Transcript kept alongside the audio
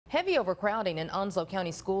Heavy overcrowding in Onslow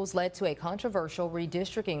County schools led to a controversial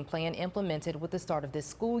redistricting plan implemented with the start of this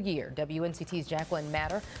school year. WNCT's Jacqueline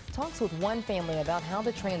Matter talks with one family about how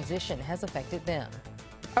the transition has affected them.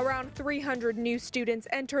 Around 300 new students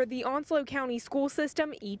enter the Onslow County school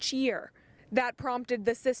system each year. That prompted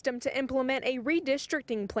the system to implement a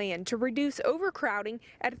redistricting plan to reduce overcrowding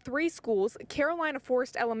at 3 schools: Carolina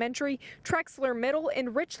Forest Elementary, Trexler Middle, and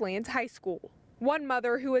Richlands High School. One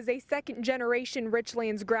mother, who is a second-generation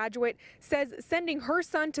Richlands graduate, says sending her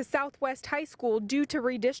son to Southwest High School due to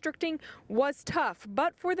redistricting was tough,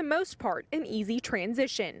 but for the most part, an easy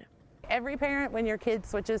transition. Every parent, when your kid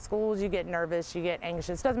switches schools, you get nervous, you get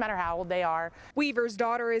anxious. Doesn't matter how old they are. Weaver's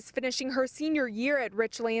daughter is finishing her senior year at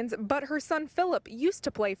Richlands, but her son Philip used to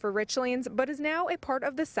play for Richlands, but is now a part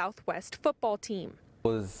of the Southwest football team. I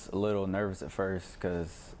was a little nervous at first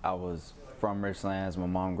because I was from Richlands. My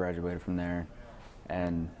mom graduated from there.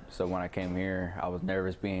 And so when I came here, I was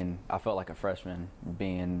nervous I felt like a freshman,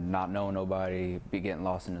 not knowing nobody, getting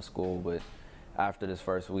lost in the school. But after this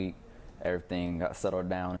first week, everything got settled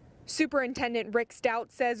down. Superintendent Rick Stout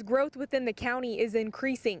says growth within the county is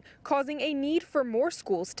increasing, causing a need for more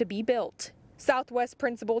schools to be built. Southwest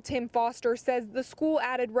Principal Tim Foster says the school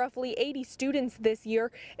added roughly 80 students this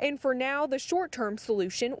year, and for now, the short-term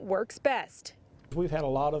solution works best. We've had a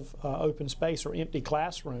lot of open space or empty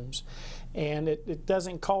classrooms, and it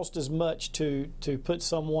doesn't cost as much to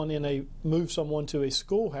move someone to a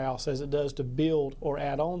schoolhouse as it does to build or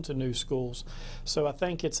add on to new schools. So I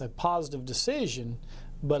think it's a positive decision,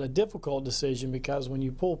 but a difficult decision, because when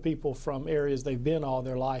you pull people from areas they've been all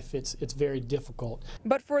their life, it's very difficult.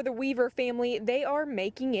 But for the Weaver family, they are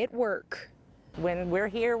making it work. When we're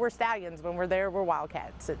here, we're stallions. When we're there, we're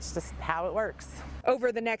wildcats. It's just how it works.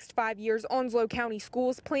 Over the next 5 years, Onslow County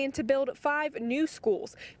Schools plan to build 5 new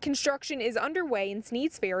schools. Construction is underway in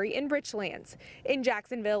Sneads Ferry and Richlands. In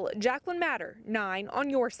Jacksonville, Jacqueline Matter, 9 on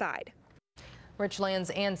your side.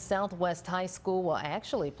 Richlands and Southwest High School will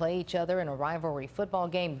actually play each other in a rivalry football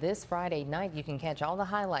game this Friday night. You can catch all the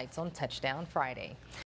highlights on Touchdown Friday.